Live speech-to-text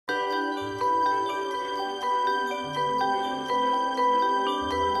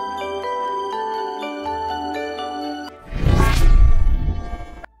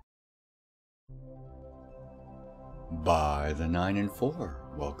Hi, the 9 and 4.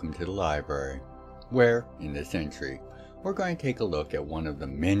 Welcome to the library, where, in this entry, we're going to take a look at one of the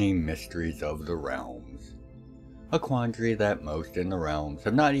many mysteries of the realms. A quandary that most in the realms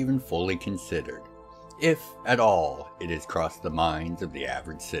have not even fully considered, if at all it has crossed the minds of the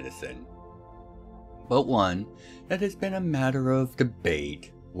average citizen. But one that has been a matter of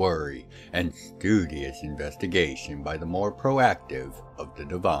debate, worry, and studious investigation by the more proactive of the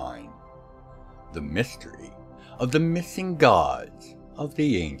divine. The mystery of the missing gods of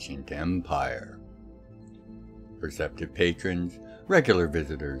the ancient empire. Perceptive patrons, regular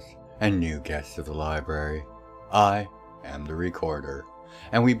visitors, and new guests of the library, I am the recorder,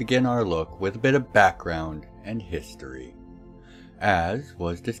 and we begin our look with a bit of background and history. As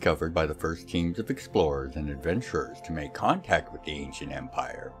was discovered by the first teams of explorers and adventurers to make contact with the ancient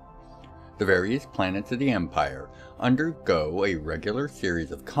empire, the various planets of the empire undergo a regular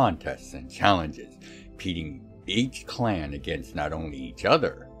series of contests and challenges, pitting each clan against not only each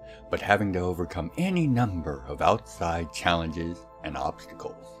other, but having to overcome any number of outside challenges and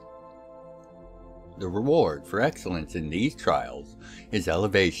obstacles. The reward for excellence in these trials is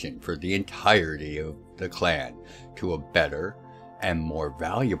elevation for the entirety of the clan to a better and more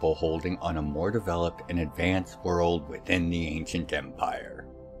valuable holding on a more developed and advanced world within the ancient empire.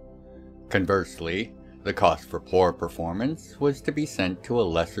 Conversely, the cost for poor performance was to be sent to a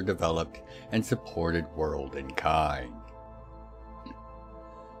lesser developed and supported world in kind.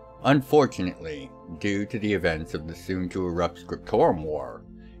 Unfortunately, due to the events of the soon-to-erupt Scriptorum War,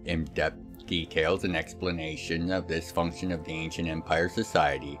 in-depth details and explanation of this function of the ancient empire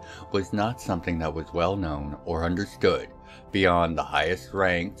society was not something that was well known or understood beyond the highest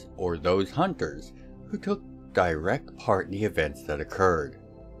ranked or those hunters who took direct part in the events that occurred.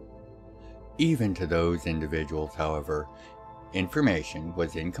 Even to those individuals, however, information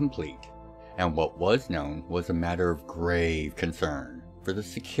was incomplete, and what was known was a matter of grave concern for the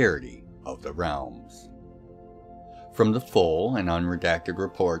security of the realms. From the full and unredacted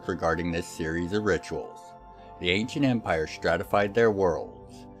reports regarding this series of rituals, the ancient empire stratified their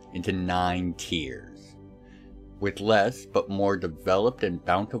worlds into 9 tiers, with less but more developed and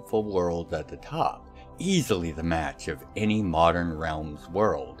bountiful worlds at the top, easily the match of any modern realm's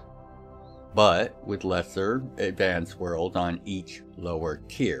world, but with lesser advanced worlds on each lower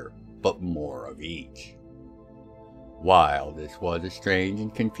tier, but more of each. While this was a strange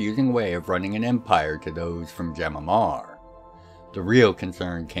and confusing way of running an empire to those from Jam'mar, the real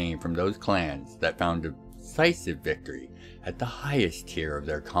concern came from those clans that found a decisive victory at the highest tier of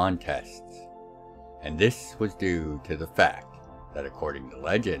their contests. And this was due to the fact that, according to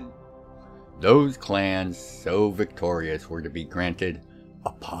legend, those clans so victorious were to be granted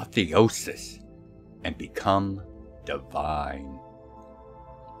apotheosis and become divine.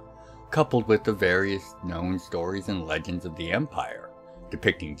 Coupled with the various known stories and legends of the empire,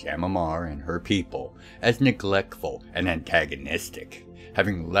 depicting Jam'mar and her people as neglectful and antagonistic,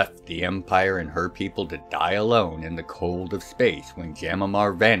 having left the empire and her people to die alone in the cold of space when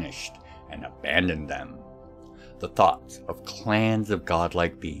Jam'mar vanished and abandoned them. The thoughts of clans of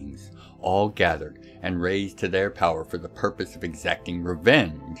godlike beings, all gathered and raised to their power for the purpose of exacting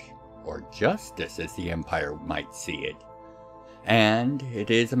revenge, or justice as the empire might see it. And it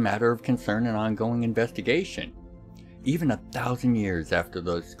is a matter of concern and ongoing investigation, even 1,000 years after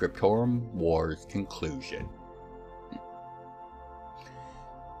the Scriptorum War's conclusion.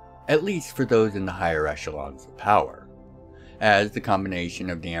 At least for those in the higher echelons of power, as the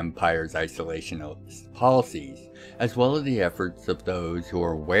combination of the empire's isolationist policies, as well as the efforts of those who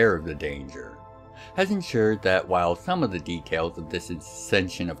are aware of the danger, has ensured that while some of the details of this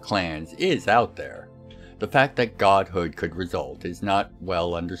ascension of clans is out there, the fact that godhood could result is not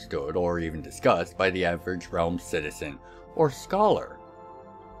well understood or even discussed by the average realm citizen or scholar.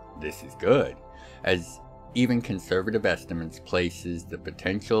 This is good, as even conservative estimates places the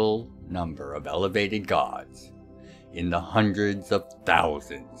potential number of elevated gods in the hundreds of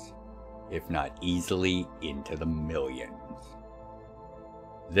thousands, if not easily into the millions.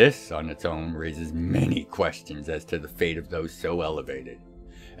 This on its own raises many questions as to the fate of those so elevated,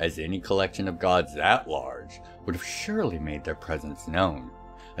 as any collection of gods that large would have surely made their presence known,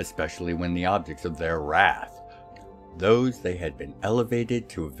 especially when the objects of their wrath, those they had been elevated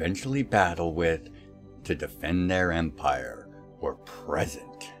to eventually battle with to defend their empire, were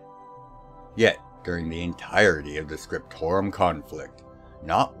present. Yet, during the entirety of the Scriptorum conflict,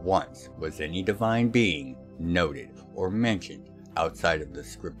 not once was any divine being noted or mentioned outside of the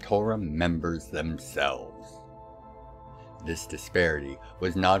Scriptorum members themselves. This disparity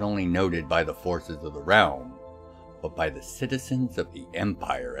was not only noted by the forces of the realm, but by the citizens of the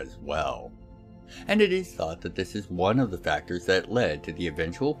empire as well, and it is thought that this is one of the factors that led to the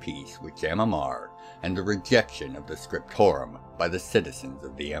eventual peace with Jam'mR and the rejection of the Scriptorum by the citizens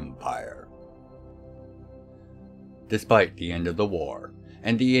of the Empire. Despite the end of the war,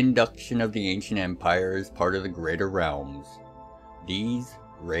 and the induction of the ancient empire as part of the greater realms, these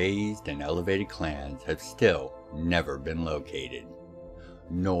raised and elevated clans have still never been located,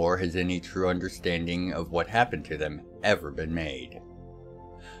 nor has any true understanding of what happened to them ever been made.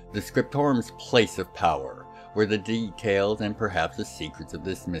 The Scriptorum's place of power, where the details and perhaps the secrets of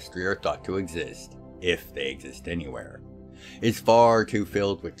this mystery are thought to exist, if they exist anywhere, is far too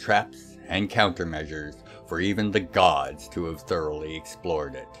filled with traps and countermeasures for even the gods to have thoroughly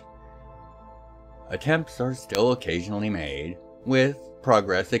explored it. Attempts are still occasionally made, with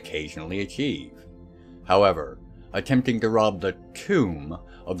progress occasionally achieved. However, attempting to rob the tomb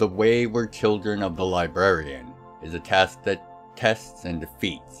of the wayward children of the librarian is a task that tests and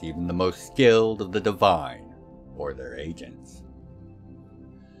defeats even the most skilled of the divine or their agents.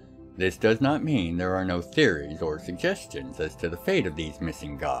 This does not mean there are no theories or suggestions as to the fate of these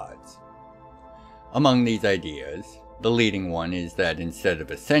missing gods. Among these ideas, the leading one is that instead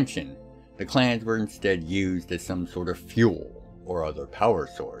of ascension, the clans were instead used as some sort of fuel or other power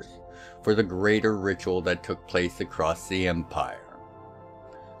source for the greater ritual that took place across the Empire,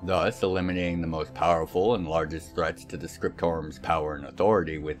 thus eliminating the most powerful and largest threats to the Scriptorum's power and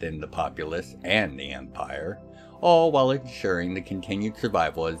authority within the populace and the Empire, all while ensuring the continued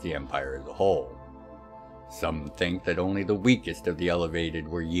survival as the Empire as a whole. Some think that only the weakest of the elevated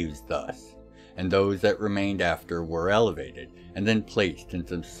were used thus, and those that remained after were elevated and then placed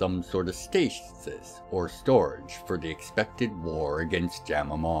into some sort of stasis or storage for the expected war against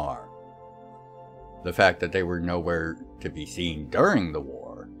Jam'mR. The fact that they were nowhere to be seen during the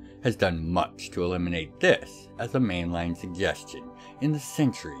war has done much to eliminate this as a mainline suggestion in the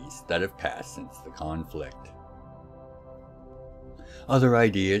centuries that have passed since the conflict. Other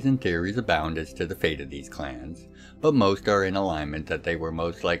ideas and theories abound as to the fate of these clans, but most are in alignment that they were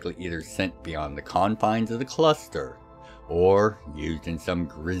most likely either sent beyond the confines of the cluster, or used in some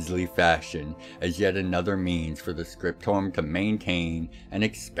grisly fashion as yet another means for the Scriptorum to maintain and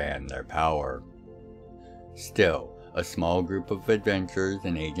expand their power. Still, a small group of adventurers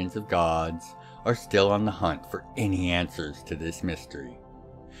and agents of gods are still on the hunt for any answers to this mystery,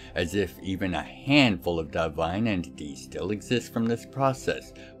 as if even a handful of divine entities still exist from this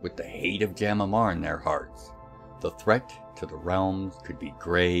process with the hate of Jam'mR in their hearts. The threat to the realms could be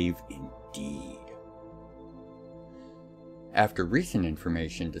grave indeed. After recent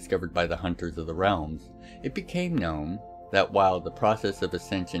information discovered by the Hunters of the Realms, it became known that while the process of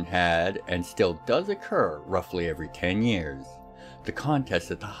ascension had and still does occur roughly every 10 years, the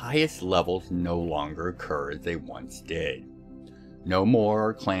contests at the highest levels no longer occur as they once did. No more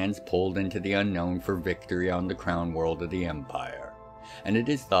are clans pulled into the unknown for victory on the crown world of the Empire, and it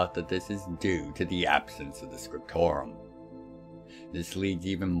is thought that this is due to the absence of the Scriptorum. This leads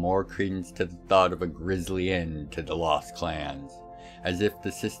even more credence to the thought of a grisly end to the lost clans, as if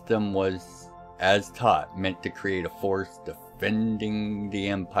the system was, as taught, meant to create a force defending the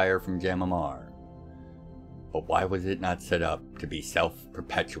Empire from Jam'mR. But why was it not set up to be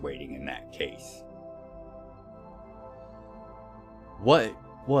self-perpetuating in that case? What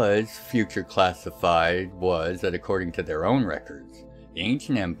was future classified was that according to their own records, the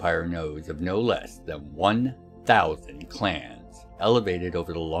ancient empire knows of no less than 1,000 clans elevated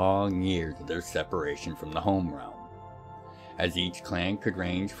over the long years of their separation from the home realm. As each clan could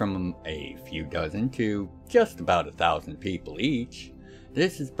range from a few dozen to just about 1,000 people each,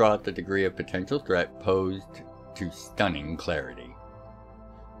 this has brought the degree of potential threat posed to stunning clarity.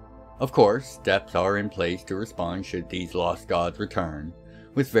 Of course, steps are in place to respond should these lost gods return,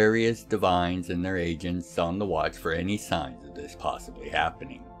 with various divines and their agents on the watch for any signs of this possibly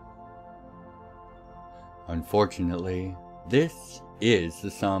happening. Unfortunately, this is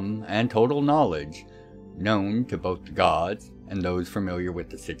the sum and total knowledge known to both the gods and those familiar with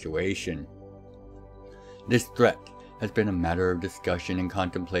the situation. This threat has been a matter of discussion and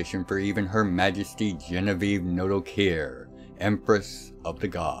contemplation for even Her Majesty Genevieve Nodokir, Empress of the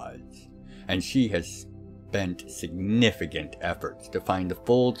Gods, and she has spent significant efforts to find the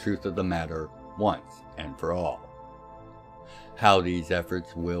full truth of the matter once and for all. How these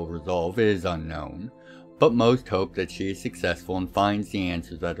efforts will resolve is unknown, but most hope that she is successful and finds the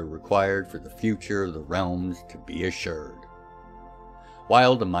answers that are required for the future of the realms to be assured.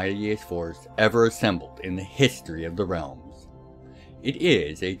 While the mightiest force ever assembled in the history of the realms, it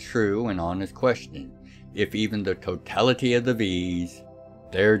is a true and honest question if even the totality of the V's,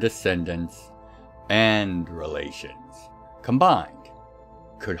 their descendants, and relations, combined,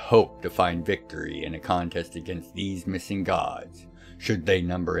 could hope to find victory in a contest against these missing gods, should they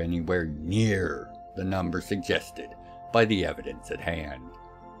number anywhere near the number suggested by the evidence at hand.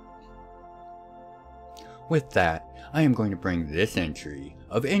 With that, I am going to bring this entry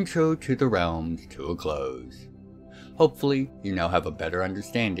of Intro to the Realms to a close. Hopefully, you now have a better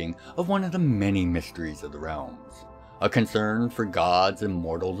understanding of one of the many mysteries of the realms, a concern for gods and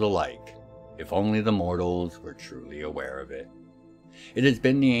mortals alike, if only the mortals were truly aware of it. It has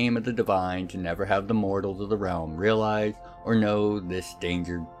been the aim of the divine to never have the mortals of the realm realize or know this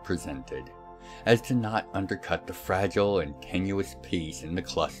danger presented, as to not undercut the fragile and tenuous peace in the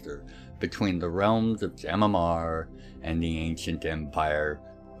cluster between the realms of Jam'mar and the ancient empire,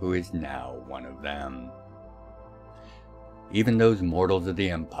 who is now one of them. Even those mortals of the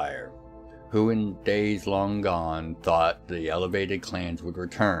empire, who in days long gone thought the elevated clans would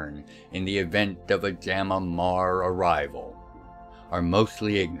return in the event of a Jam'mar arrival, are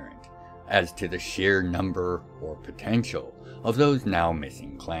mostly ignorant as to the sheer number or potential of those now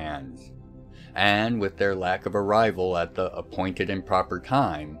missing clans, and with their lack of arrival at the appointed and proper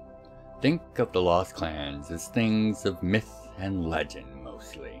time, think of the lost clans as things of myth and legend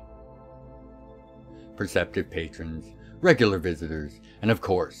mostly. Perceptive patrons, regular visitors, and of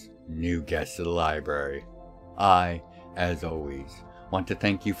course, new guests of the library, I, as always, want to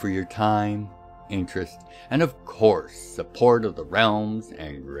thank you for your time, interest, and of course, support of the Realms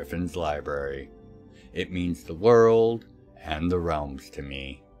and Gryphon's Library. It means the world and the realms to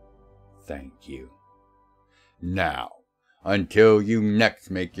me. Thank you. Now, until you next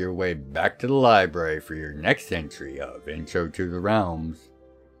make your way back to the library for your next entry of Intro to the Realms,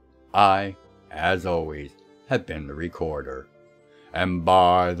 I, as always, have been the recorder. And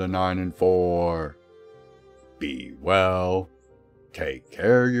by the 9 and 4, be well, take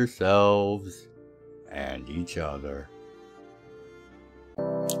care of yourselves and each other.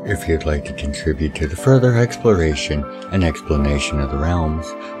 If you'd like to contribute to the further exploration and explanation of the realms,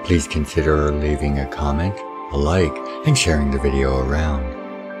 please consider leaving a comment, a like, and sharing the video around.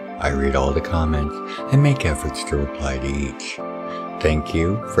 I read all the comments and make efforts to reply to each. Thank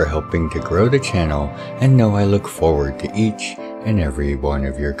you for helping to grow the channel, and know I look forward to each and every one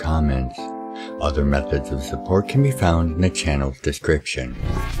of your comments. Other methods of support can be found in the channel's description.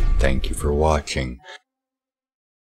 Thank you for watching.